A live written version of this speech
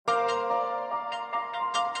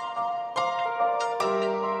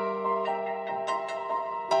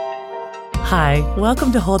Hi,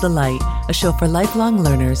 welcome to Hold the Light, a show for lifelong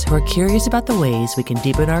learners who are curious about the ways we can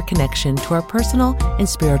deepen our connection to our personal and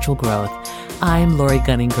spiritual growth. I'm Lori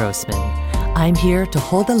Gunning-Grossman. I'm here to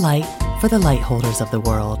hold the light for the light holders of the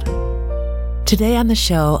world. Today on the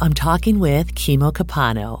show, I'm talking with Kimo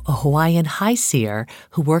Kepano, a Hawaiian high seer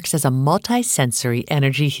who works as a multi-sensory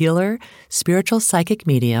energy healer, spiritual psychic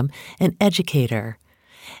medium, and educator.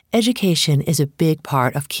 Education is a big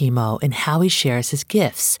part of Kimo and how he shares his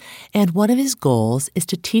gifts, and one of his goals is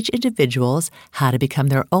to teach individuals how to become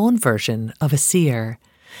their own version of a seer.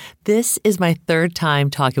 This is my third time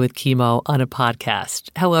talking with Kimo on a podcast.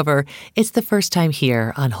 However, it's the first time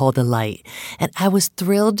here on Hold the Light, and I was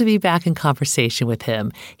thrilled to be back in conversation with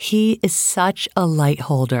him. He is such a light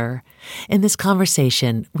holder. In this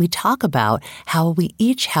conversation, we talk about how we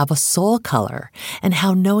each have a soul color and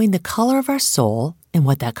how knowing the color of our soul and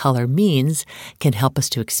what that color means can help us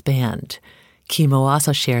to expand. Kimo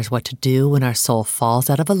also shares what to do when our soul falls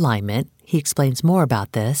out of alignment. He explains more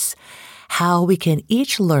about this, how we can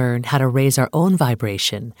each learn how to raise our own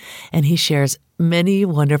vibration, and he shares many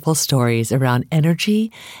wonderful stories around energy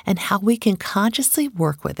and how we can consciously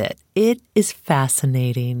work with it. It is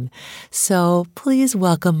fascinating. So please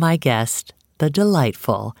welcome my guest, the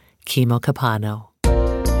delightful Kimo Kepano.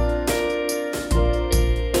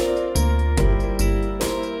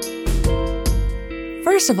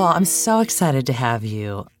 First of all, I'm so excited to have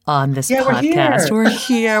you on this podcast. We're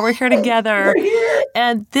here. We're here together. We're here.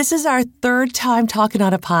 And this is our third time talking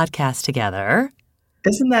on a podcast together.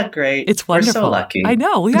 Isn't that great? It's wonderful. We're so lucky. I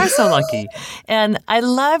know. We are so lucky. And I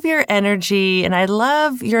love your energy and I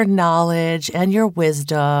love your knowledge and your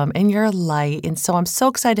wisdom and your light. And so I'm so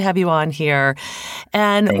excited to have you on here.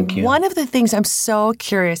 And Thank you. One of the things I'm so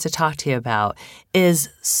curious to talk to you about is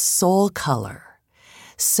soul color.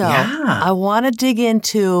 So I want to dig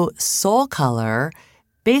into soul color,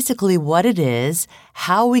 basically what it is,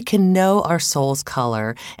 how we can know our soul's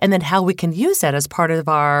color, and then how we can use that as part of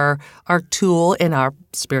our tool in our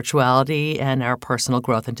spirituality and our personal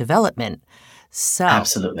growth and development. So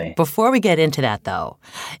Absolutely. Before we get into that, though,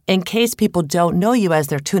 in case people don't know you as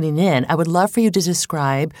they're tuning in, I would love for you to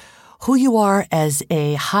describe who you are as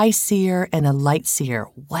a high seer and a light seer.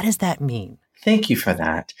 What does that mean? Thank you for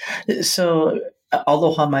that. So,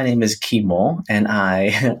 aloha, my name is Kimo, and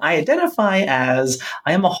I identify as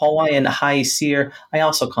I am a Hawaiian high seer. I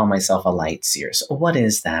also call myself a light seer. So what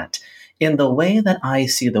is that? In the way that I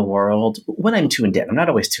see the world, when I'm tuned in, I'm not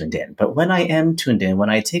always tuned in, but when I am tuned in, when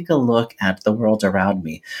I take a look at the world around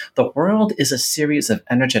me, the world is a series of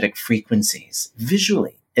energetic frequencies.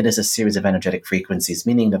 Visually, it is a series of energetic frequencies,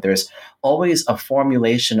 meaning that there's always a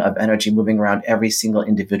formulation of energy moving around every single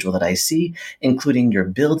individual that I see, including your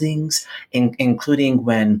buildings, including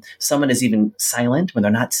when someone is even silent, when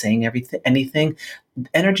they're not saying anything.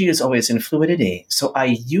 Energy is always in fluidity. So I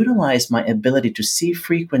utilize my ability to see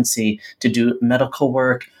frequency to do medical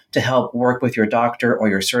work, to help work with your doctor or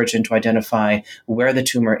your surgeon to identify where the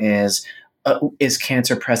tumor is. Is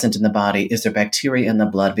cancer present in the body? Is there bacteria in the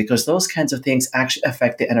blood? Because those kinds of things actually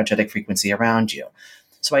affect the energetic frequency around you.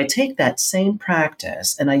 So I take that same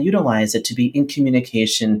practice and I utilize it to be in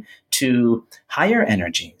communication to higher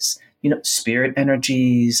energies, spirit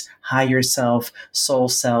energies, higher self, soul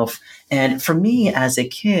self. And for me as a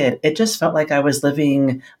kid, it just felt like I was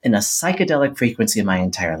living in a psychedelic frequency my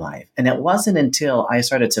entire life. And it wasn't until I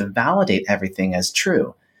started to validate everything as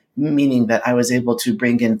true, meaning that I was able to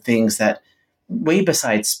bring in things that way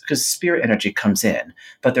besides, because spirit energy comes in,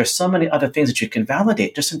 but there's so many other things that you can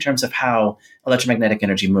validate just in terms of how electromagnetic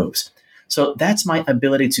energy moves. So that's my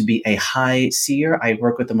ability to be a high seer. I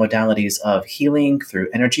work with the modalities of healing through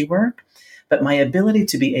energy work, but my ability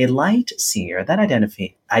to be a light seer, that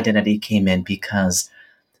identity came in because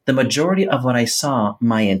the majority of what I saw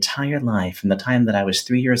my entire life, from the time that I was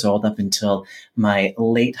 3 years old up until my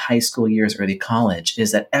late high school years, early college,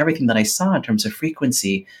 is that everything that I saw in terms of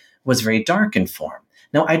frequency was very dark in form.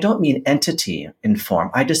 Now, I don't mean entity in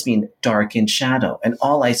form. I just mean dark in shadow. And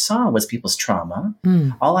all I saw was people's trauma.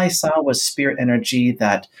 All I saw was spirit energy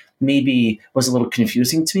that maybe was a little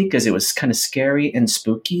confusing to me because it was kind of scary and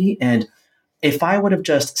spooky. And if I would have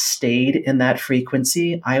just stayed in that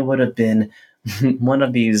frequency, I would have been one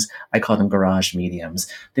of these, I call them garage mediums,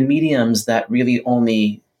 the mediums that really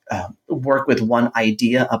only work with one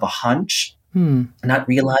idea of a hunch, not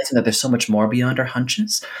realizing that there's so much more beyond our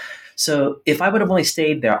hunches. So if I would have only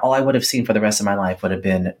stayed there, all I would have seen for the rest of my life would have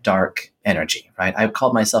been dark energy, right? I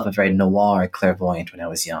called myself a very noir clairvoyant when I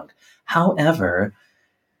was young. However,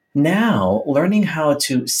 now learning how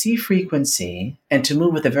to see frequency and to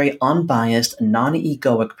move with a very unbiased,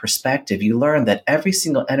 non-egoic perspective, you learn that every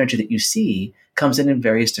single energy that you see comes in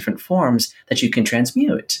various different forms that you can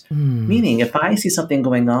transmute. Meaning, if I see something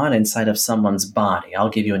going on inside of someone's body, I'll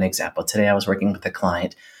give you an example. Today, I was working with a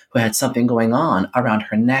client who had something going on around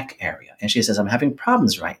her neck area. And she says, I'm having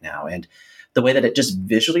problems right now. And the way that it just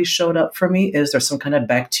visually showed up for me is there's some kind of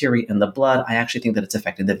bacteria in the blood. I actually think that it's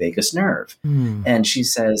affecting the vagus nerve. And she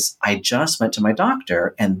says, I just went to my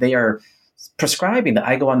doctor and they are prescribing that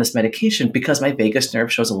I go on this medication because my vagus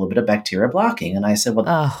nerve shows a little bit of bacteria blocking. And I said, well,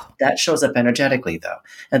 that shows up energetically though.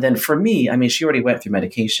 And then for me, I mean, she already went through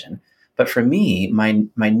medication, but for me,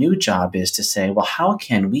 my new job is to say, well, how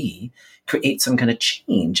can we create some kind of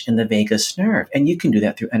change in the vagus nerve? And you can do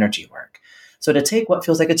that through energy work. So to take what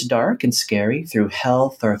feels like it's dark and scary through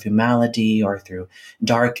health or through malady or through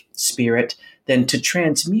dark spirit, then to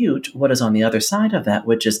transmute what is on the other side of that,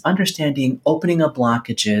 which is understanding, opening up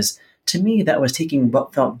blockages. To me, that was taking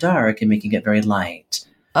what felt dark and making it very light.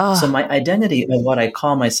 So my identity of what I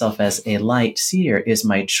call myself as a light seer is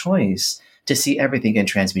my choice to see everything in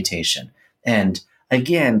transmutation. And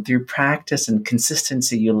again, through practice and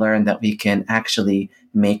consistency, you learn that we can actually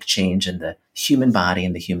make change in the human body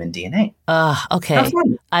and the human DNA. Okay.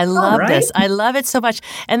 I love this. I love it so much.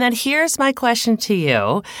 And then here's my question to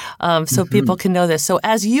you, so people can know this. So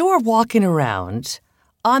as you are walking around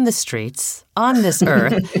on the streets, on this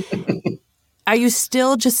earth, are you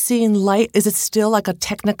still just seeing light? Is it still like a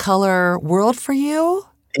technicolor world for you?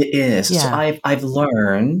 It is. Yeah. So I've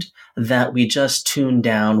learned that we just tune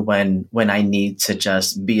down when I need to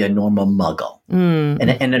just be a normal muggle.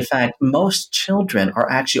 And in fact, most children are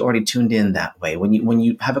actually already tuned in that way. When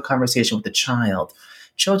you have a conversation with a child,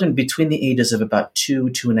 children between the ages of about 2,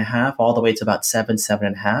 2.5, all the way to about 7,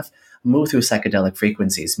 7.5, move through psychedelic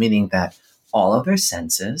frequencies, meaning that all of their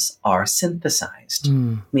senses are synthesized,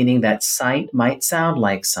 meaning that sight might sound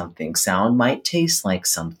like something, sound might taste like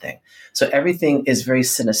something. So everything is very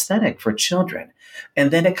synesthetic for children.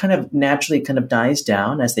 And then it kind of naturally kind of dies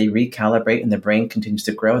down as they recalibrate and the brain continues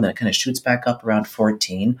to grow, and then it kind of shoots back up around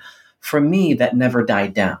 14. For me, that never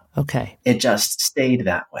died down. Okay. It just stayed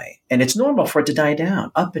that way. And it's normal for it to die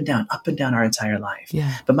down, up and down our entire life.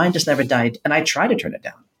 Yeah. But mine just never died. And I try to turn it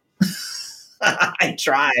down. I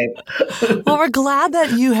tried. Well, we're glad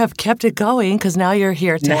that you have kept it going because now you're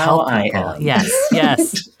here to help people. I am.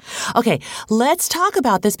 Yes. Okay, let's talk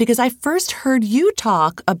about this because I first heard you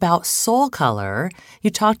talk about soul color.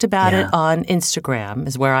 You talked about it on Instagram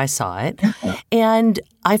is where I saw it. And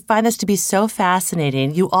I find this to be so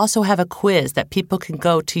fascinating. You also have a quiz that people can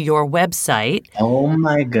go to your website. Oh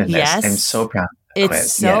my goodness. Yes. I'm so proud.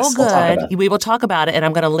 It's so good. We will talk about it, and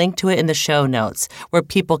I'm going to link to it in the show notes where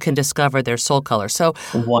people can discover their soul color. So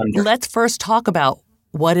let's first talk about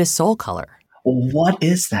what is soul color. What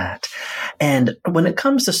is that? And when it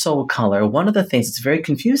comes to soul color, one of the things that's very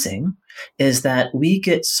confusing is that we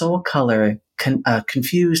get soul color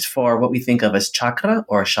confused for what we think of as chakra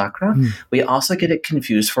or chakra. We also get it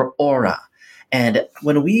confused for aura. And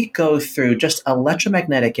when we go through just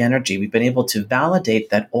electromagnetic energy, we've been able to validate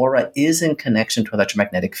that aura is in connection to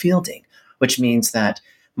electromagnetic fielding, which means that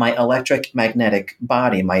my electromagnetic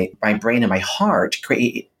body, my brain and my heart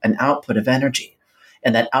create an output of energy.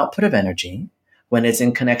 And that output of energy, when it's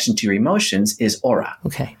in connection to your emotions, is aura.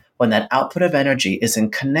 Okay. When that output of energy is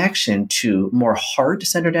in connection to more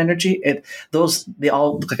heart-centered energy, they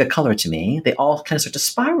all look like a color to me. They all kind of start to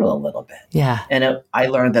spiral a little bit. Yeah. And I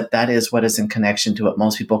learned that is what is in connection to what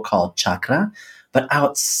most people call chakra. But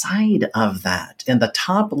outside of that, in the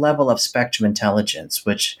top level of spectrum intelligence,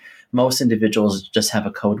 which most individuals just have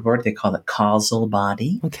a code word, they call it causal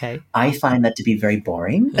body. Okay. I find that to be very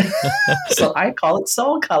boring. So I call it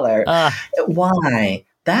soul color. Why?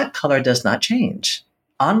 That color does not change.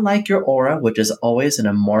 Unlike your aura, which is always an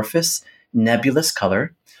amorphous, nebulous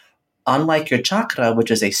color, unlike your chakra,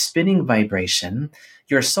 which is a spinning vibration,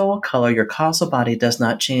 your soul color, your causal body does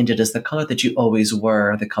not change. It is the color that you always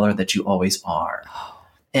were, the color that you always are.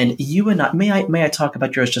 And you and I, may I talk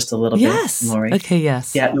about yours just a little bit, Lori? Okay,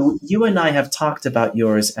 yes. Yeah, you and I have talked about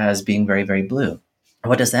yours as being very, very blue.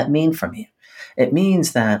 What does that mean for me? It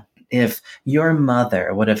means that if your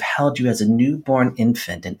mother would have held you as a newborn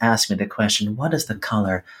infant and asked me the question, what is the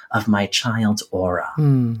color of my child's aura?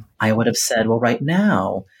 I would have said, well, right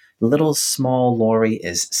now, little small Lori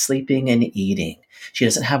is sleeping and eating. She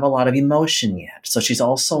doesn't have a lot of emotion yet. So she's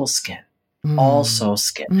all soul skin. All soul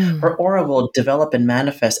skin. Her aura will develop and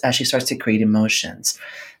manifest as she starts to create emotions.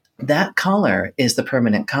 That color is the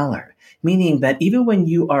permanent color, meaning that even when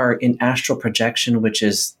you are in astral projection, which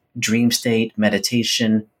is dream state,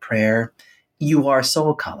 meditation, prayer, you are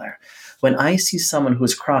soul color. When I see someone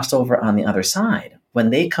who's crossed over on the other side, when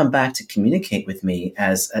they come back to communicate with me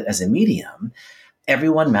as a medium,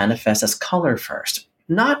 everyone manifests as color first,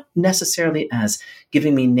 not necessarily as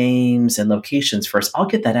giving me names and locations first. I'll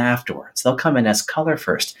get that afterwards. They'll come in as color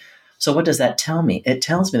first. So what does that tell me? It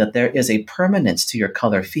tells me that there is a permanence to your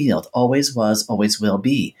color field, always was, always will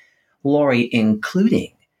be. Lori,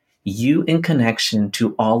 including you in connection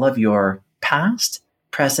to all of your past,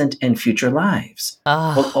 present, and future lives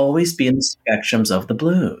will always be in the spectrums of the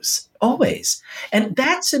blues. Always. And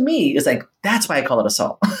that to me is like, that's why I call it a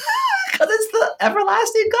soul. Because it's the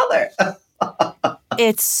everlasting color.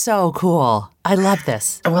 It's so cool. I love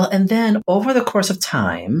this. Well, and then over the course of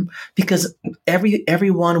time, because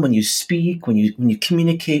everyone, when you speak, when you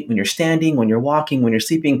communicate, when you're standing, when you're walking, when you're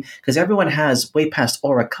sleeping, because everyone has way past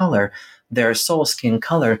aura color, their soul skin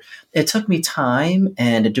color. It took me time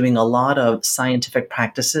and doing a lot of scientific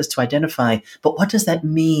practices to identify, but what does that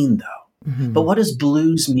mean though? Mm-hmm. But what does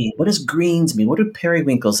blues mean? What does greens mean? What do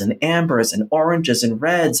periwinkles and ambers and oranges and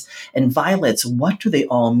reds and violets, what do they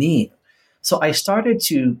all mean? So I started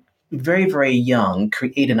to, very, very young,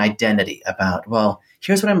 create an identity about, well,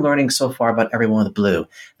 here's what I'm learning so far about everyone with blue.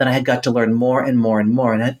 Then I had got to learn more and more and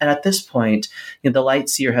more. And at this point, the Light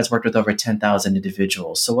Seer has worked with over 10,000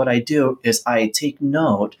 individuals. So what I do is I take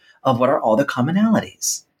note of what are all the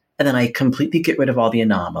commonalities. And then I completely get rid of all the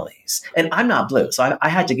anomalies. And I'm not blue, so I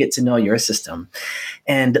had to get to know your system.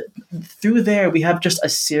 And through there, we have just a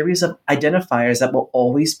series of identifiers that will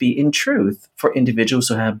always be in truth for individuals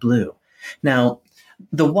who have blue. Now,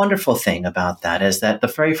 the wonderful thing about that is that the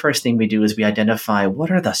very first thing we do is we identify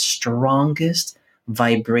what are the strongest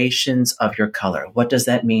vibrations of your color. What does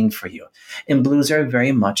that mean for you? And blues are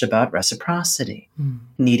very much about reciprocity,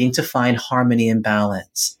 needing to find harmony and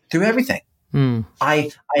balance through everything.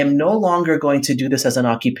 I am no longer going to do this as an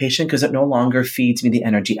occupation because it no longer feeds me the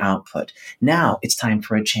energy output. Now it's time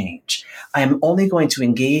for a change. I am only going to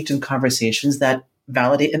engage in conversations that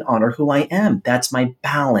validate and honor who I am. That's my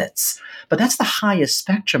balance. But that's the highest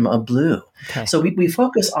spectrum of blue. Okay. So we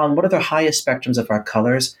focus on what are the highest spectrums of our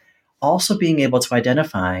colors, also being able to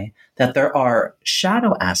identify that there are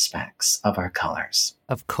shadow aspects of our colors.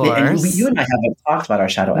 Of course. And you and I haven't talked about our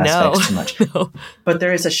shadow aspects too much. No. But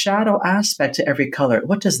there is a shadow aspect to every color.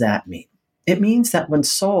 What does that mean? It means that when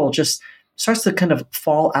soul just starts to kind of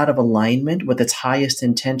fall out of alignment with its highest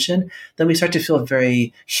intention, then we start to feel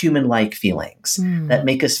very human-like feelings that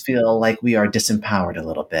make us feel like we are disempowered a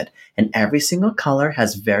little bit. And every single color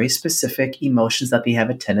has very specific emotions that they have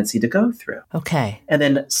a tendency to go through. Okay. And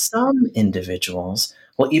then some individuals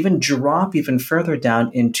will even drop even further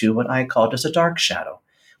down into what I call just a dark shadow,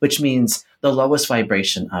 which means the lowest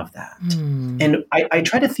vibration of that. And I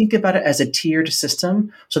try to think about it as a tiered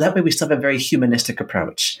system, so that way we still have a very humanistic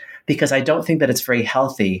approach, because I don't think that it's very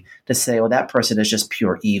healthy to say, well, that person is just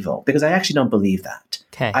pure evil, because I actually don't believe that.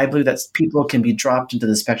 Okay. I believe that people can be dropped into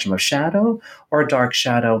the spectrum of shadow or dark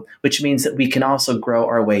shadow, which means that we can also grow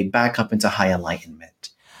our way back up into high enlightenment.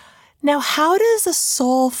 Now, how does a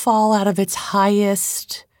soul fall out of its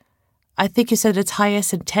highest, I think you said its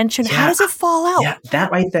highest intention? Yeah. How does it fall out? Yeah,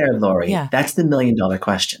 that right there, Lori, that's the $1 million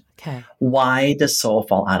question. Okay. Why does soul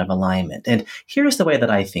fall out of alignment? And here's the way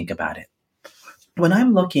that I think about it. When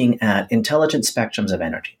I'm looking at intelligent spectrums of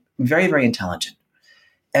energy, very, very intelligent,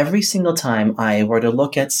 every single time I were to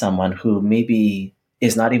look at someone who maybe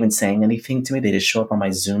is not even saying anything to me, they just show up on my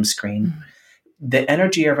Zoom screen, the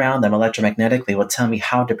energy around them electromagnetically will tell me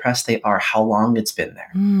how depressed they are, how long it's been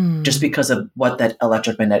there, just because of what that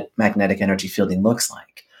electromagnetic energy fielding looks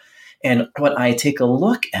like. And when I take a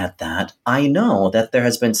look at that, I know that there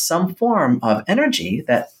has been some form of energy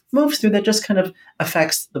that moves through that just kind of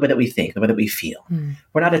affects the way that we think, the way that we feel.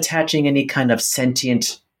 We're not attaching any kind of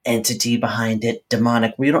sentient entity behind it,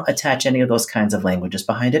 demonic. We don't attach any of those kinds of languages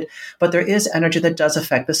behind it, but there is energy that does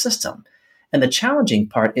affect the system. And the challenging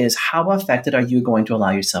part is, how affected are you going to allow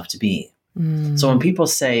yourself to be? So when people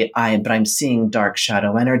say, I'm seeing dark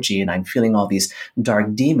shadow energy and I'm feeling all these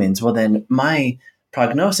dark demons, well, then my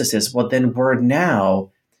prognosis is, well, then we're now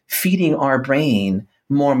feeding our brain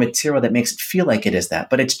more material that makes it feel like it is that,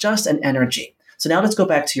 but it's just an energy. So now let's go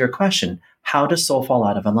back to your question. How does soul fall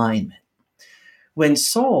out of alignment? When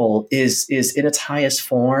soul is in its highest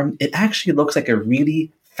form, it actually looks like a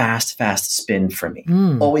really fast spin for me.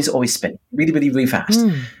 Always spin. Really, really, really fast.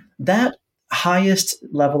 That highest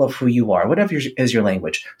level of who you are, whatever is your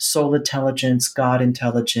language, soul intelligence, God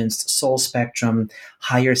intelligence, soul spectrum,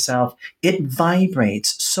 higher self, it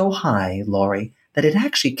vibrates so high, Lori, that it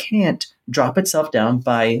actually can't drop itself down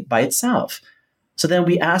by itself. So then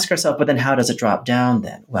we ask ourselves, but then how does it drop down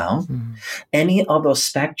then? Well, any of those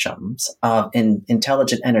spectrums of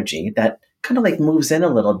intelligent energy that kind of like moves in a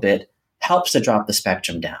little bit helps to drop the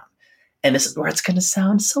spectrum down. And this is where it's going to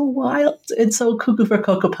sound so wild and so cuckoo for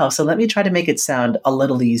Cocoa Puff. So let me try to make it sound a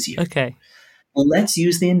little easier. Okay. Let's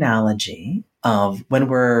use the analogy of when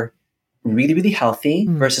we're really, really healthy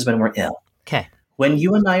versus when we're ill. Okay. When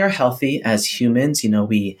you and I are healthy as humans,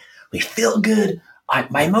 we feel good.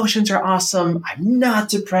 My emotions are awesome. I'm not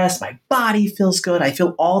depressed. My body feels good. I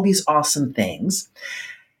feel all these awesome things.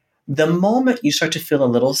 The moment you start to feel a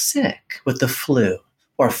little sick with the flu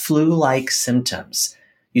or flu-like symptoms,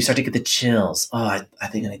 you start to get the chills. Oh, I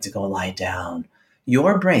think I need to go lie down.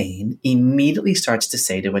 Your brain immediately starts to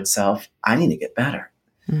say to itself, I need to get better.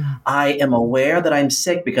 I am aware that I'm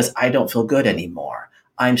sick because I don't feel good anymore.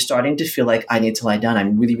 I'm starting to feel like I need to lie down.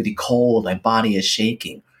 I'm really, really cold. My body is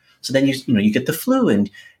shaking. So then you get the flu and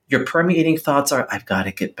your permeating thoughts are, I've got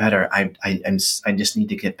to get better. I just need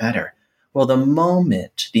to get better. Well,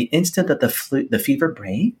 the instant that the fever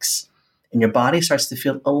breaks and your body starts to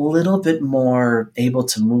feel a little bit more able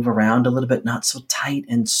to move around a little bit, not so tight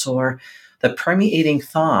and sore, the permeating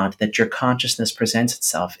thought that your consciousness presents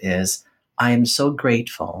itself is, I am so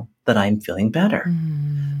grateful that I'm feeling better.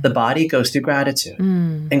 The body goes through gratitude.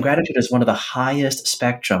 And gratitude is one of the highest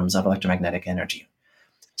spectrums of electromagnetic energy.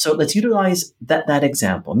 So let's utilize that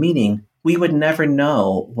example, meaning we would never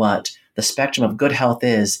know what the spectrum of good health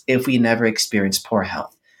is if we never experienced poor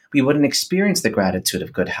health. We wouldn't experience the gratitude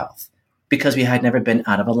of good health because we had never been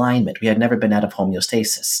out of alignment. We had never been out of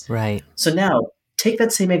homeostasis. Right. So now take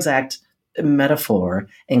that same exact metaphor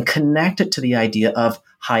and connect it to the idea of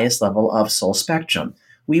highest level of soul spectrum.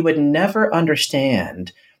 We would never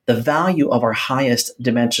understand the value of our highest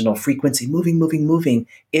dimensional frequency, moving,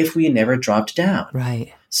 if we never dropped down.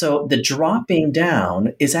 Right. So the dropping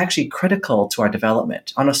down is actually critical to our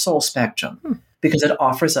development on a soul spectrum because it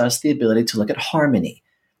offers us the ability to look at harmony.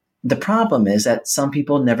 The problem is that some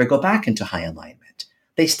people never go back into high alignment.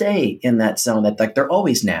 They stay in that zone that like they're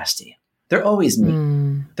always nasty. They're always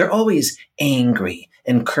mean. They're always angry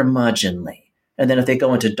and curmudgeonly. And then if they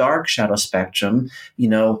go into dark shadow spectrum,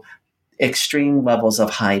 extreme levels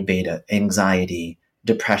of high beta, anxiety,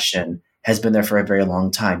 depression has been there for a very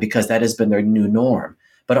long time because that has been their new norm.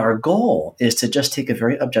 But our goal is to just take a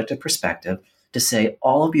very objective perspective to say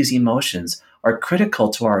all of these emotions are critical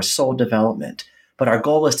to our soul development. But our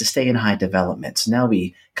goal is to stay in high development. So now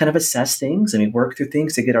we kind of assess things and we work through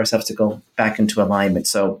things to get ourselves to go back into alignment.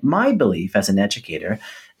 So my belief as an educator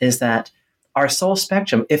is that our soul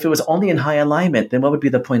spectrum, if it was only in high alignment, then what would be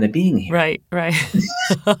the point of being here? Right.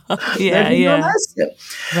 Yeah. Right.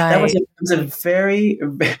 That was a very,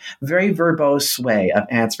 very verbose way of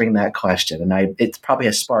answering that question. And it probably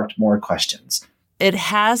has sparked more questions. It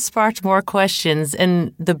has sparked more questions.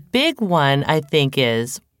 And the big one, I think,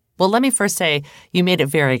 is, well, let me first say you made it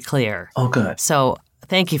very clear. Oh, good. So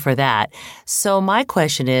thank you for that. So my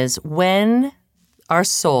question is, when our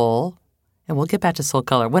soul, and we'll get back to soul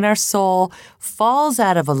color, when our soul falls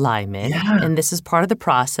out of alignment, and this is part of the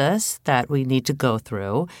process that we need to go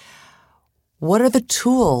through, what are the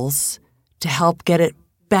tools to help get it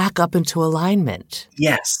back up into alignment?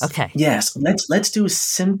 Yes. Okay. Yes. Let's do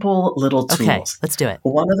simple little tools. Okay, let's do it.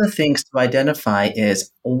 One of the things to identify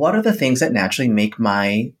is what are the things that naturally make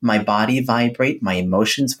my body vibrate, my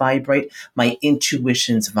emotions vibrate, my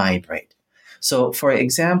intuitions vibrate. So, for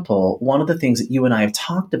example, one of the things that you and I have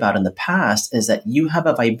talked about in the past is that you have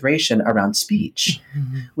a vibration around speech,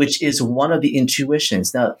 which is one of the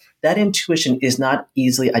intuitions. Now, that intuition is not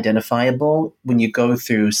easily identifiable when you go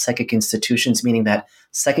through psychic institutions, meaning that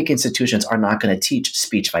psychic institutions are not going to teach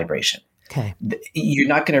speech vibration. Okay. You're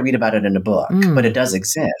not going to read about it in a book, but it does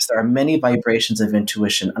exist. There are many vibrations of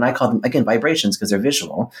intuition, and I call them, again, vibrations because they're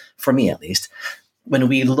visual, for me at least. When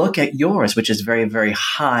we look at yours, which is very, very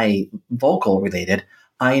high vocal related,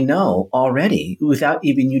 I know already, without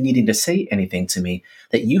even you needing to say anything to me,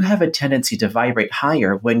 that you have a tendency to vibrate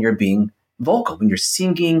higher when you're being vocal, when you're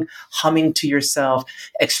singing, humming to yourself,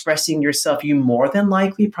 expressing yourself. You more than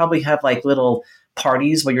likely probably have like little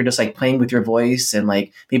parties where you're just like playing with your voice and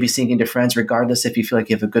like maybe singing to friends, regardless if you feel like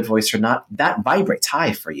you have a good voice or not. That vibrates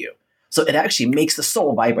high for you. So it actually makes the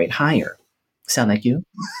soul vibrate higher. Sound like you?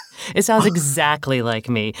 It sounds exactly like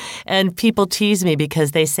me. And people tease me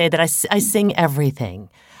because they say that I sing everything.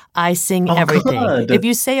 I sing everything. Good. If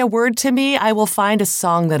you say a word to me, I will find a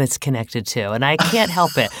song that it's connected to, and I can't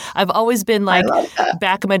help it. I've always been like,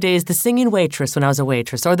 back in my days, the singing waitress when I was a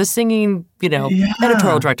waitress, or the singing,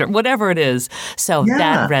 editorial director, whatever it is. So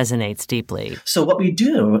that resonates deeply. So what we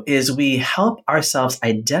do is we help ourselves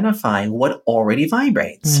identify what already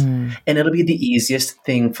vibrates. And it'll be the easiest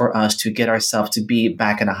thing for us to get ourselves to be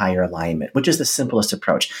back in a higher alignment, which is the simplest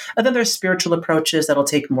approach. And then there's spiritual approaches that'll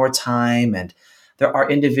take more time, and there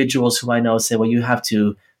are individuals who I know say, well, you have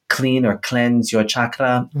to clean or cleanse your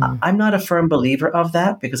chakra. I'm not a firm believer of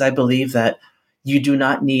that because I believe that you do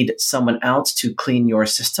not need someone else to clean your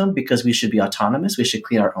system because we should be autonomous. We should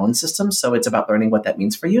clean our own system. So it's about learning what that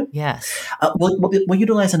means for you. Yes. We'll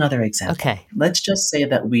utilize another example. Okay. Let's just say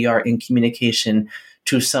that we are in communication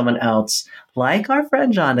to someone else, like our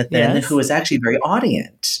friend Jonathan, who is actually very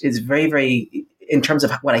audient, is very, very, in terms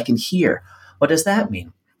of what I can hear. What does that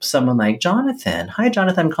mean? Someone like Jonathan. Hi,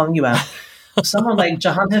 Jonathan, I'm calling you out. Someone like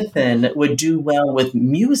Jonathan would do well with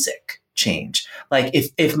music change. Like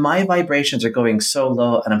if my vibrations are going so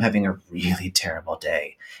low and I'm having a really terrible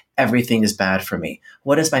day, everything is bad for me.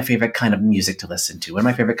 What is my favorite kind of music to listen to? What are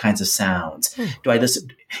my favorite kinds of sounds? Do I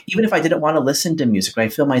listen? Even if I didn't want to listen to music, would I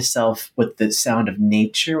feel myself with the sound of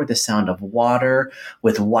nature, with the sound of water,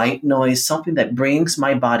 with white noise, something that brings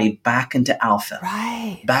my body back into alpha,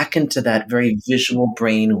 back into that very visual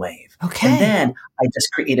brain wave. Okay. And then I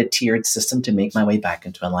just create a tiered system to make my way back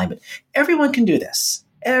into alignment. Everyone can do this.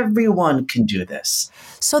 Everyone can do this.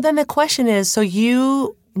 So then the question is, so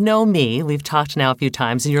you know me, we've talked now a few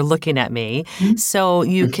times and you're looking at me. So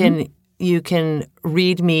you can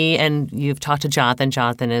read me, and you've talked to Jonathan.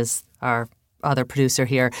 Jonathan is our other producer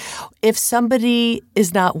here. If somebody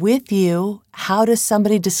is not with you, how does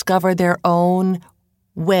somebody discover their own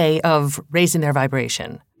way of raising their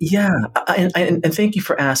vibration? Yeah, and thank you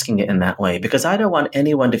for asking it in that way, because I don't want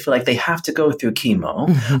anyone to feel like they have to go through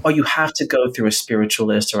chemo or you have to go through a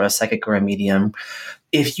spiritualist or a psychic or a medium.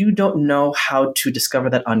 If you don't know how to discover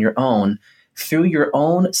that on your own, through your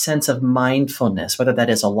own sense of mindfulness, whether that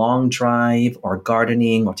is a long drive or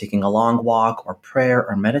gardening or taking a long walk or prayer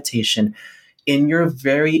or meditation, in your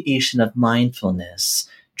variation of mindfulness,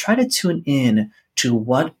 try to tune in to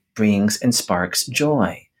what brings and sparks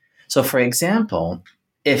joy. So for example,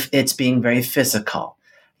 if it's being very physical,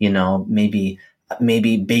 maybe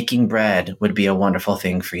baking bread would be a wonderful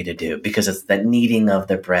thing for you to do because it's the kneading of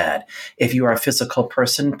the bread. If you are a physical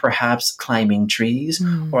person, perhaps climbing trees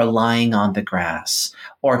or lying on the grass,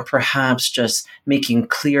 or perhaps just making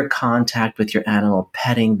clear contact with your animal,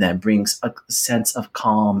 petting them brings a sense of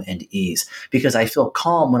calm and ease, because I feel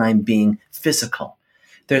calm when I'm being physical.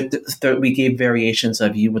 We gave variations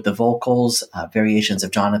of you with the vocals, variations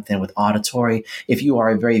of Jonathan with auditory. If you are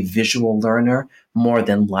a very visual learner, more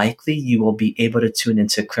than likely you will be able to tune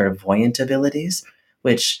into clairvoyant abilities,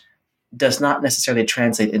 which does not necessarily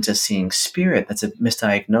translate into seeing spirit. That's a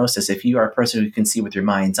misdiagnosis. If you are a person who can see with your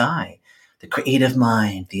mind's eye, the creative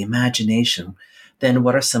mind, the imagination, then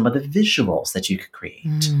what are some of the visuals that you could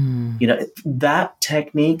create? That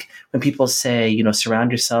technique, when people say,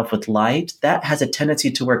 surround yourself with light, that has a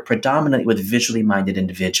tendency to work predominantly with visually minded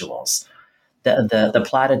individuals. The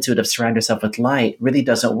platitude of surround yourself with light really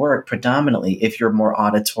doesn't work predominantly if you're more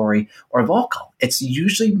auditory or vocal. It's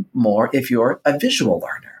usually more if you're a visual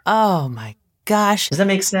learner. Oh my gosh. Does that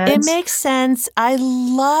make sense? It makes sense. I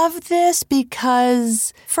love this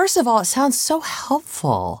because, first of all, it sounds so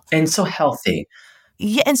helpful. And so healthy.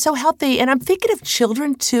 Yeah, and so healthy. And I'm thinking of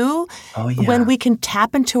children too. Oh, yeah. When we can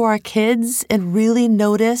tap into our kids and really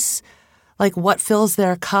notice like what fills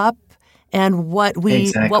their cup and what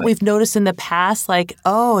we've noticed in the past, like,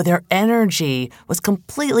 oh, their energy was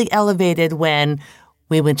completely elevated when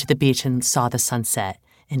we went to the beach and saw the sunset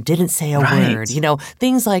and didn't say a word,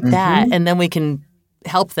 things like that. And then we can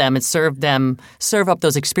help them and serve up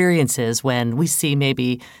those experiences when we see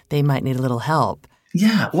maybe they might need a little help.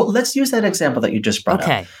 Yeah. Well, let's use that example that you just brought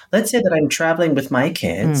up. Let's say that I'm traveling with my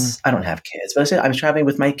kids. I don't have kids, but let's say I'm traveling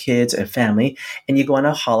with my kids and family, and you go on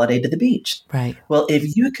a holiday to the beach. Right. Well,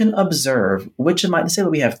 if you can observe let's say that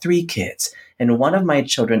we have 3 kids, and one of my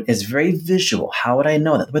children is very visual. How would I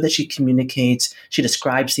know that? Whether she communicates, she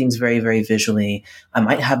describes things very, very visually. I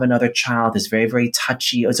might have another child who's very, very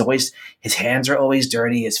touchy. His hands are always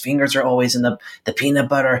dirty. His fingers are always in the peanut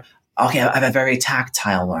butter. Okay, I have a very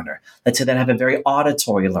tactile learner. Let's say that I have a very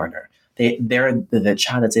auditory learner. They're the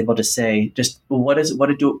child that's able to say, just what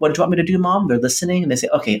do you want me to do, Mom? They're listening and they say,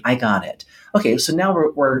 okay, I got it. Okay, so now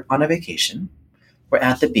we're on a vacation. We're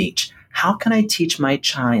at the beach. How can I teach my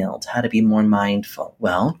child how to be more mindful?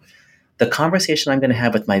 Well, the conversation I'm going to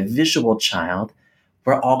have with my visual child,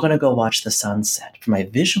 we're all going to go watch the sunset. For my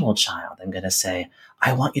visual child, I'm going to say,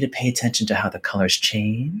 I want you to pay attention to how the colors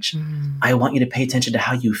change. I want you to pay attention to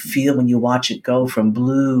how you feel when you watch it go from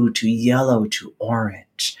blue to yellow to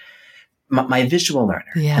orange. My visual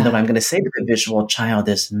learner. Yeah. And then what I'm going to say to the visual child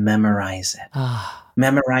is memorize it.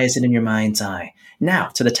 Memorize it in your mind's eye. Now,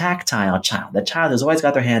 to the tactile child, the child has always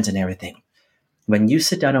got their hands in everything. When you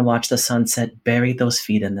sit down and watch the sunset, bury those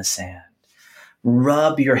feet in the sand.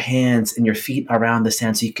 Rub your hands and your feet around the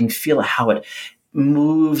sand so you can feel how it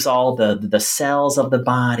moves all the cells of the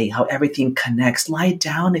body, how everything connects. Lie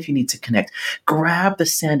down if you need to connect. Grab the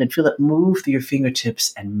sand and feel it move through your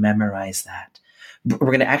fingertips and memorize that. We're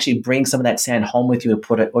going to actually bring some of that sand home with you and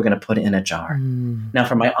we're going to put it in a jar. Now,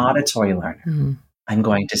 for my auditory learner, I'm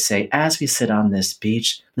going to say, as we sit on this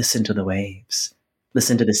beach, listen to the waves,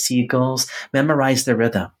 listen to the seagulls, memorize the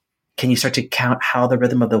rhythm. Can you start to count how the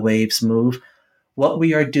rhythm of the waves move? What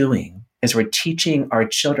we are doing is we're teaching our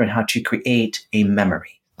children how to create a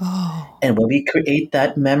memory. Oh. And when we create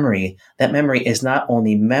that memory is not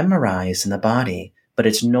only memorized in the body, but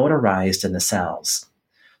it's notarized in the cells.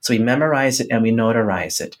 So we memorize it and we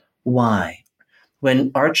notarize it. Why?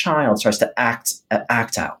 When our child starts to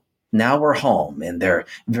act out, now we're home and they're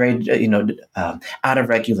very, out of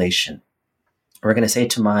regulation. We're going to say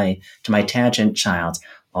to my tangent child,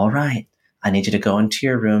 all right, I need you to go into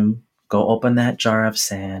your room, go open that jar of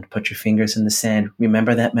sand, put your fingers in the sand.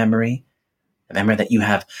 Remember that memory? Remember that you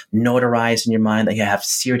have notarized in your mind, that you have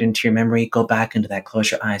seared into your memory. Go back into that, close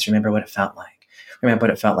your eyes. Remember what it felt like. Remember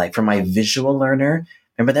what it felt like. For my visual learner,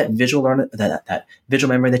 remember that visual learner, that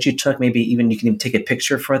visual memory that you took. Maybe even you can even take a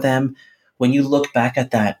picture for them. When you look back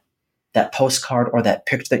at that postcard or that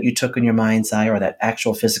picture that you took in your mind's eye or that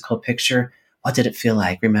actual physical picture, what did it feel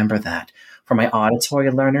like? Remember that. For my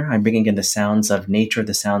auditory learner, I'm bringing in the sounds of nature,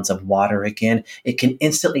 the sounds of water again. It can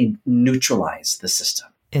instantly neutralize the system.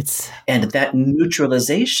 And that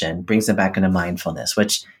neutralization brings them back into mindfulness,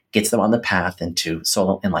 which gets them on the path into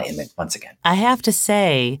soul enlightenment once again. I have to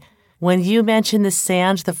say, when you mentioned the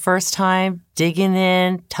sand the first time, digging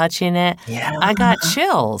in, touching it, I got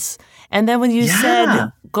chills. And then when you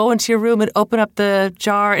said, go into your room and open up the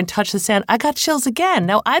jar and touch the sand, I got chills again.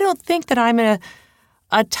 Now, I don't think that I'm a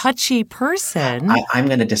touchy person. I'm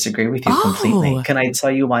going to disagree with you completely. Can I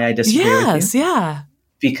tell you why I disagree with you? Yes, yeah.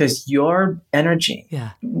 Because your energy,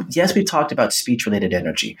 yes, we talked about speech-related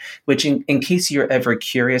energy, which in case you're ever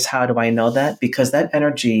curious, how do I know that? Because that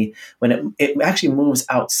energy, when it actually moves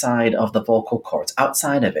outside of the vocal cords,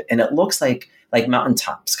 outside of it, and it looks like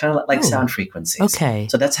mountaintops, kind of like sound frequencies. Okay.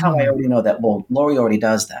 So that's how I already know that, well, Lori already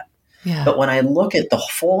does that. Yeah. But when I look at the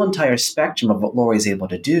full entire spectrum of what Lori is able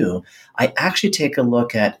to do, I actually take a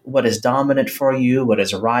look at what is dominant for you, what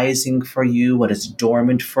is rising for you, what is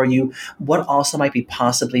dormant for you, what also might be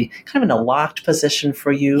possibly kind of in a locked position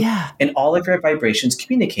for you. Yeah. And all of your vibrations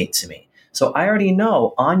communicate to me. So I already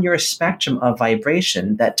know on your spectrum of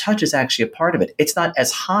vibration that touch is actually a part of it. It's not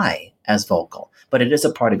as high as vocal, but it is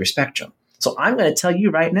a part of your spectrum. So I'm going to tell you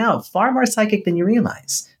right now, far more psychic than you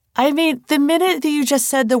realize. I mean, the minute that you just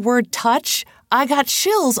said the word touch, I got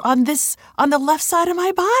chills on the left side of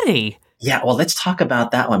my body. Yeah, well, let's talk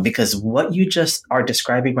about that one, because what you just are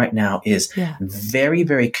describing right now is very,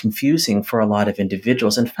 very confusing for a lot of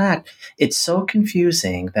individuals. In fact, it's so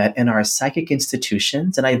confusing that in our psychic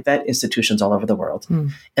institutions, and I vet institutions all over the world,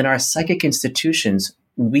 in our psychic institutions,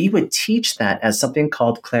 we would teach that as something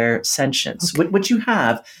called clairsentience, which you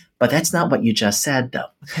have. But that's not what you just said, though.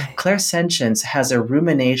 Okay. Clairsentience has a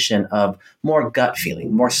rumination of more gut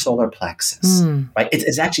feeling, more solar plexus, right?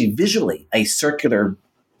 It's actually visually a circular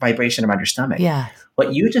vibration around your stomach. Yeah.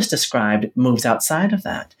 What you just described moves outside of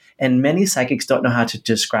that. And many psychics don't know how to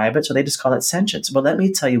describe it, so they just call it sentience. Well, let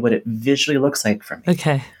me tell you what it visually looks like for me.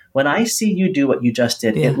 Okay. When I see you do what you just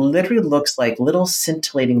did, it literally looks like little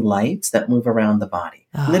scintillating lights that move around the body.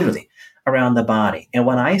 Literally. Around the body. And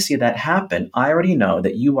when I see that happen, I already know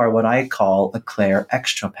that you are what I call a clair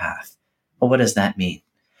extrapath. Well, what does that mean?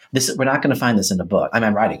 We're not going to find this in a book.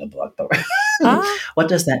 I'm writing a book, but what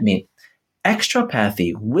does that mean?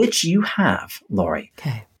 Extrapathy, which you have, Lori.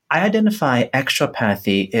 Okay. I identify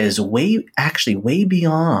extrapathy is way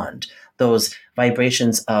beyond those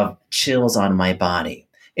vibrations of chills on my body.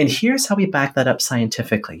 And here's how we back that up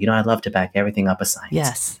scientifically. You know, I love to back everything up with science.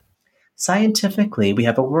 Yes. Scientifically, we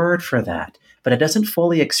have a word for that, but it doesn't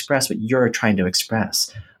fully express what you're trying to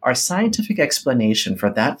express. Our scientific explanation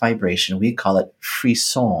for that vibration, we call it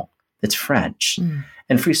frisson. It's French.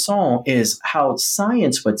 And frisson is how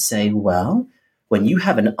science would say, well, when you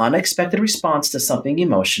have an unexpected response to something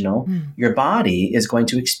emotional, your body is going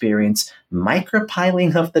to experience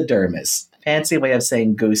micropiling of the dermis. Fancy way of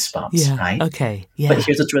saying goosebumps, right? Okay. Yeah. But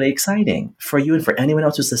here's what's really exciting for you and for anyone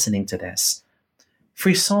else who's listening to this.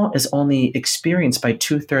 Frisson is only experienced by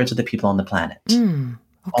 2/3 of the people on the planet. Okay.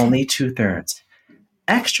 Only 2/3.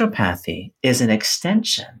 Extrapathy is an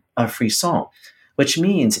extension of frisson, which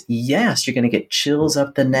means, yes, you're going to get chills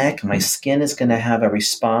up the neck. My skin is going to have a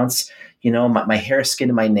response. You know, my hair, skin,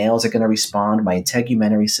 and my nails are going to respond, my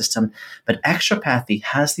integumentary system. But extrapathy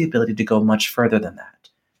has the ability to go much further than that.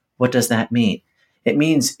 What does that mean? It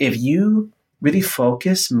means if you really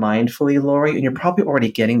focus mindfully, Lori, and you're probably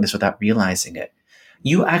already getting this without realizing it.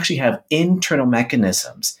 You actually have internal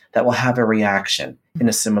mechanisms that will have a reaction in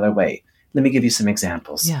a similar way. Let me give you some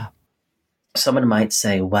examples. Yeah. Someone might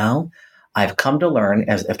say, well, I've come to learn,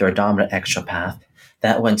 as if they're a dominant extrapath,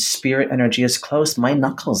 that when spirit energy is close, my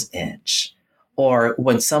knuckles itch. Or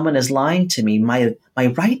when someone is lying to me, my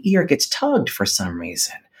right ear gets tugged for some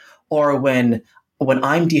reason. Or when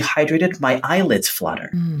I'm dehydrated, my eyelids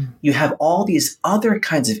flutter. You have all these other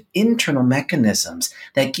kinds of internal mechanisms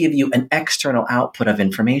that give you an external output of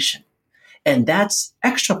information. And that's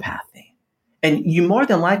extrapathy. And you more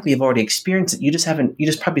than likely have already experienced it. You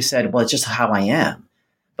just probably said, well, it's just how I am.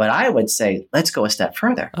 But I would say, let's go a step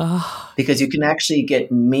further because you can actually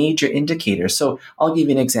get major indicators. So I'll give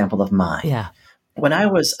you an example of mine. Yeah. When I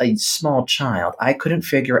was a small child, I couldn't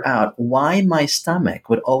figure out why my stomach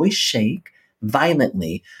would always shake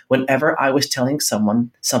violently whenever I was telling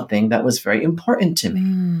someone something that was very important to me.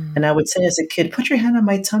 And I would say as a kid, put your hand on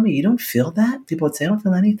my tummy. You don't feel that? People would say, I don't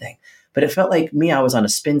feel anything. But it felt like me, I was on a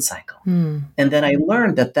spin cycle. And then I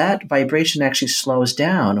learned that vibration actually slows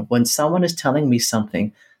down when someone is telling me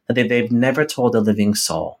something that they've never told a living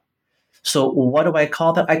soul. So what do I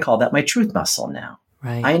call that? I call that my truth muscle now.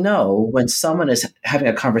 Right. I know when someone is having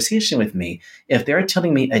a conversation with me, if they're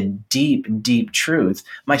telling me a deep, deep truth,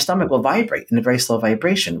 my stomach will vibrate in a very slow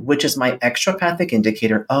vibration, which is my extrapathic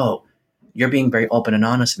indicator. Oh, you're being very open and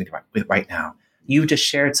honest with me right now. You just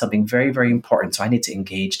shared something very, very important, so I need to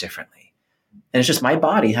engage differently. And it's just my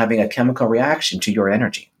body having a chemical reaction to your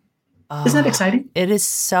energy. Isn't that exciting? It is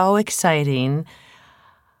so exciting.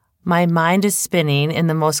 My mind is spinning in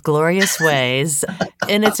the most glorious ways,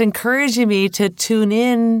 and it's encouraging me to tune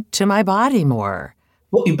in to my body more.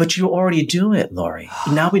 Well, but you already do it, Lori.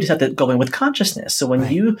 Now we just have to go in with consciousness. So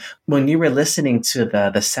when you were listening to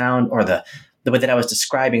the sound or the way that I was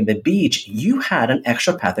describing the beach, you had an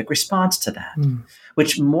extrapathic response to that,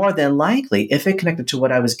 which more than likely, if it connected to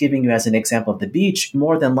what I was giving you as an example of the beach,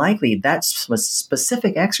 more than likely that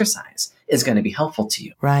specific exercise is going to be helpful to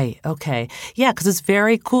you. Right. Okay. Yeah, because it's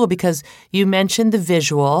very cool because you mentioned the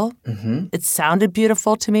visual. It sounded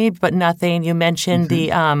beautiful to me, but nothing. You mentioned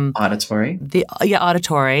the auditory.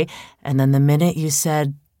 Auditory. And then the minute you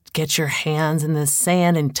said, get your hands in the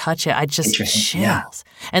sand and touch it, I just chills. Yeah.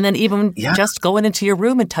 And then even just going into your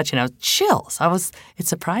room and touching it, chills. It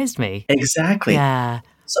surprised me. Exactly. Yeah.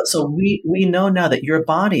 So we know now that your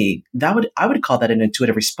body, I would call that an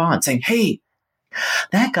intuitive response, saying, hey,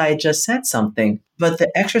 that guy just said something. But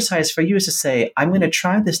the exercise for you is to say, I'm going to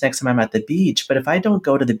try this next time I'm at the beach. But if I don't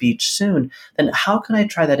go to the beach soon, then how can I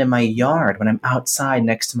try that in my yard when I'm outside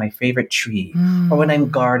next to my favorite tree or when I'm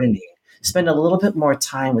gardening? Spend a little bit more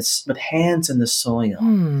time with hands in the soil.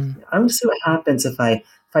 I'm going to see what happens if I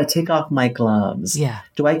take off my gloves. Yeah.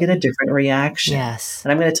 Do I get a different reaction? Yes.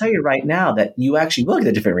 And I'm going to tell you right now that you actually will get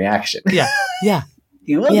a different reaction. Yeah. Yeah.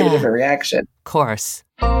 You will get a different reaction. Of course.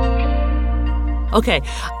 Okay.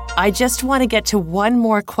 I just want to get to one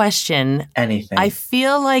more question. Anything. I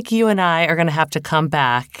feel like you and I are going to have to come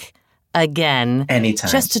back again.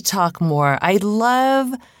 Anytime. Just to talk more. I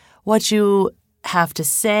love what you have to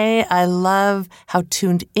say. I love how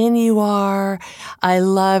tuned in you are. I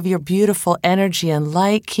love your beautiful energy and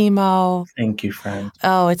light, Kimo. Thank you, friend.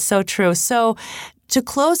 Oh, it's so true. So to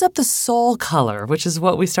close up the soul color, which is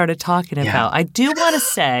what we started talking about, I do want to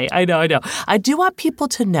say, I know. I do want people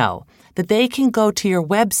to know that they can go to your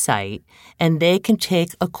website and they can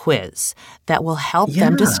take a quiz that will help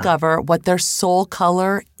them discover what their soul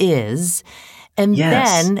color is. And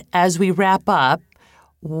then as we wrap up,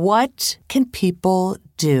 what can people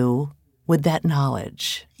do with that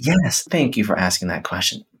knowledge? Yes, thank you for asking that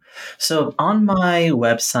question. So on my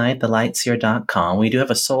website, thelightseer.com, we do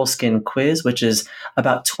have a soul skin quiz, which is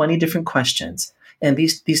about 20 different questions. And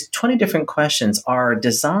these 20 different questions are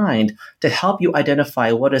designed to help you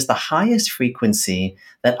identify what is the highest frequency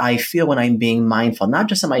that I feel when I'm being mindful, not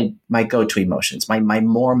just my go-to emotions, my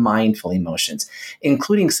more mindful emotions,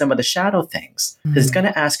 including some of the shadow things. Because it's going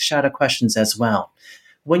to ask shadow questions as well.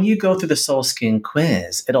 When you go through the soul skin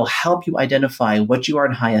quiz, it'll help you identify what you are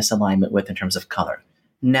in highest alignment with in terms of color.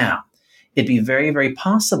 Now, it'd be very, very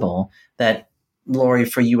possible that, Lori,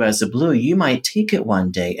 for you as a blue, you might take it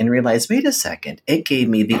one day and realize, wait a second, it gave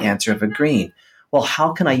me the answer of a green. Well,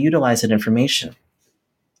 how can I utilize that information?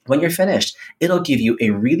 When you're finished, it'll give you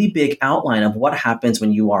a really big outline of what happens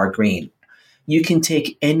when you are green. You can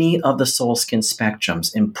take any of the soul skin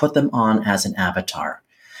spectrums and put them on as an avatar.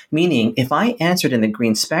 Meaning, if I answered in the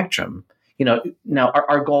green spectrum, now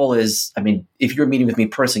our goal is, if you're meeting with me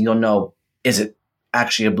personally, you'll know, is it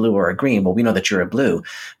actually a blue or a green. Well, we know that you're a blue,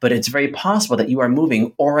 but it's very possible that you are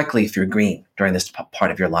moving aurically through green during this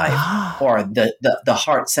part of your life. Or the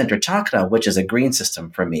heart center chakra, which is a green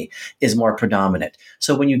system for me, is more predominant.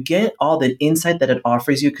 So when you get all the insight that it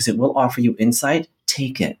offers you, because it will offer you insight,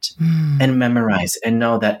 take it and memorize it and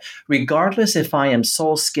know that regardless if I am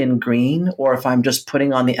soul skin green or if I'm just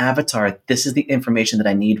putting on the avatar, this is the information that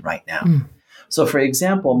I need right now. So for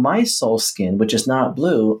example, my soul skin, which is not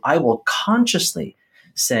blue, I will consciously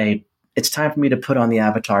say, it's time for me to put on the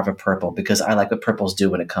avatar of a purple because I like what purples do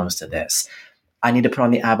when it comes to this. I need to put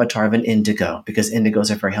on the avatar of an indigo because indigos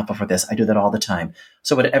are very helpful for this. I do that all the time.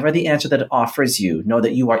 So whatever the answer that it offers you, know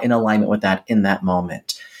that you are in alignment with that in that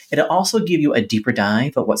moment. It'll also give you a deeper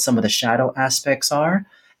dive of what some of the shadow aspects are.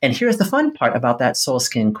 And here's the fun part about that soul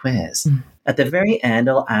skin quiz. At the very end,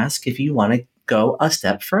 it'll ask if you want to go a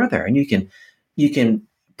step further. And you can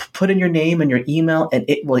put in your name and your email, and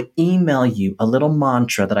it will email you a little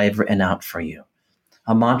mantra that I've written out for you.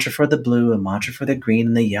 A mantra for the blue, a mantra for the green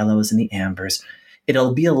and the yellows and the ambers.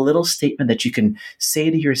 It'll be a little statement that you can say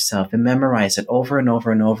to yourself and memorize it over and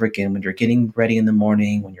over and over again when you're getting ready in the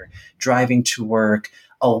morning, when you're driving to work.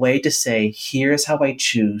 A way to say, here's how I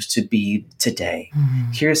choose to be today.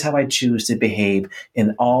 Here's how I choose to behave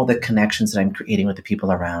in all the connections that I'm creating with the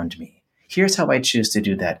people around me. Here's how I choose to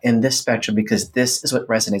do that in this spectrum because this is what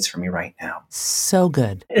resonates for me right now. So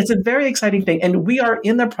good. It's a very exciting thing. And we are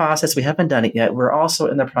in the process. We haven't done it yet. We're also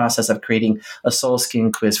in the process of creating a soul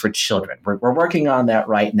skin quiz for children. We're working on that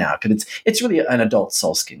right now because it's really an adult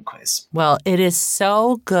soul skin quiz. Well, it is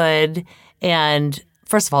so good. And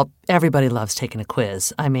first of all, everybody loves taking a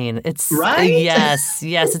quiz. I mean, it's right. Yes,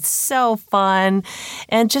 it's so fun.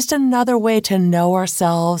 And just another way to know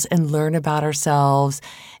ourselves and learn about ourselves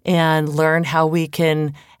and learn how we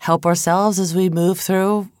can help ourselves as we move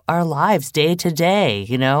through our lives day to day,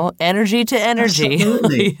 energy to energy.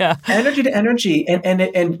 Absolutely. Yeah. Energy to energy.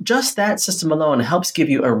 And just that system alone helps give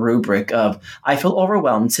you a rubric of, I feel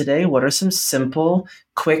overwhelmed today. What are some simple,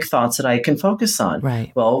 quick thoughts that I can focus on?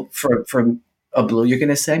 Right. Well, for a blue, you're going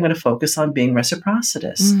to say, I'm going to focus on being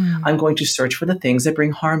reciprocitous. I'm going to search for the things that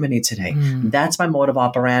bring harmony today. That's my modus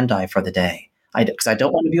operandi for the day. Because I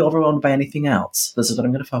don't want to be overwhelmed by anything else. This is what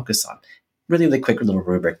I'm going to focus on. Really, really quick little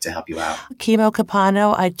rubric to help you out. Kimo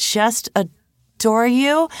Kepano, I just adore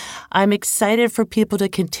you. I'm excited for people to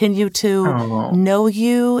continue to know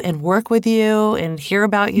you and work with you and hear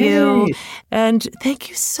about you. Yay. And thank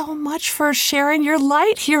you so much for sharing your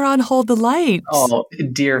light here on Hold the Light. Oh,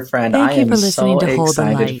 dear friend, thank you for so listening to Hold the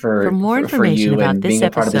Light. excited for more information you about and this being a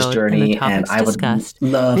part of this episode journey. and the topics discussed,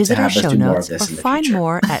 love visit to our have us show do more of notes this or in the find future.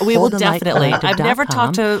 more at We will definitely. I've never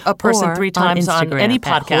talked to a person 3 times on any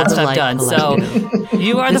podcast I've done, so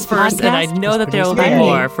you are the first, and I know that there will be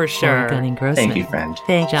more for sure. Thank you, friend.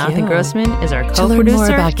 Jonathan Grossman is our To learn more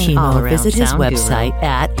about Kimo, visit his website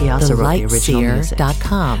at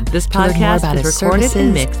thelightseer.com. This podcast is recorded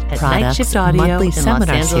and mixed at Night Shift Audio monthly in Los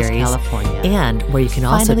seminar Angeles, series, California. and where you can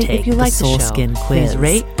also Finally, take if you the like the Soul show, Skin please quiz.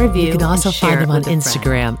 rate, review, You can also and share find it him on with a friend.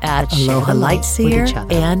 Instagram at Let's share Aloha the light with Lightseer each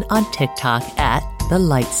other. and on TikTok at The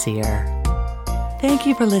Lightseer. Thank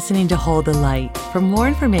you for listening to Hold the Light. For more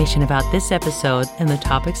information about this episode and the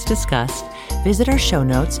topics discussed, visit our show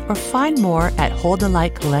notes or find more at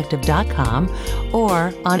holdthelightcollective.com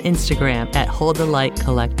or on Instagram at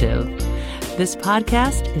holdthelightcollective. This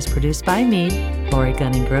podcast is produced by me, Lori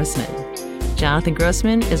Gunning-Grossman. Jonathan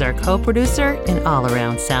Grossman is our co-producer and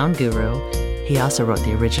all-around sound guru. He also wrote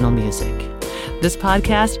the original music. This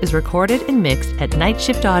podcast is recorded and mixed at Night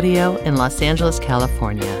Shift Audio in Los Angeles,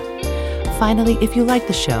 California. Finally, if you like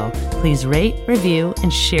the show, please rate, review,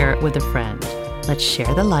 and share it with a friend. Let's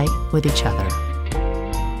share the light with each other.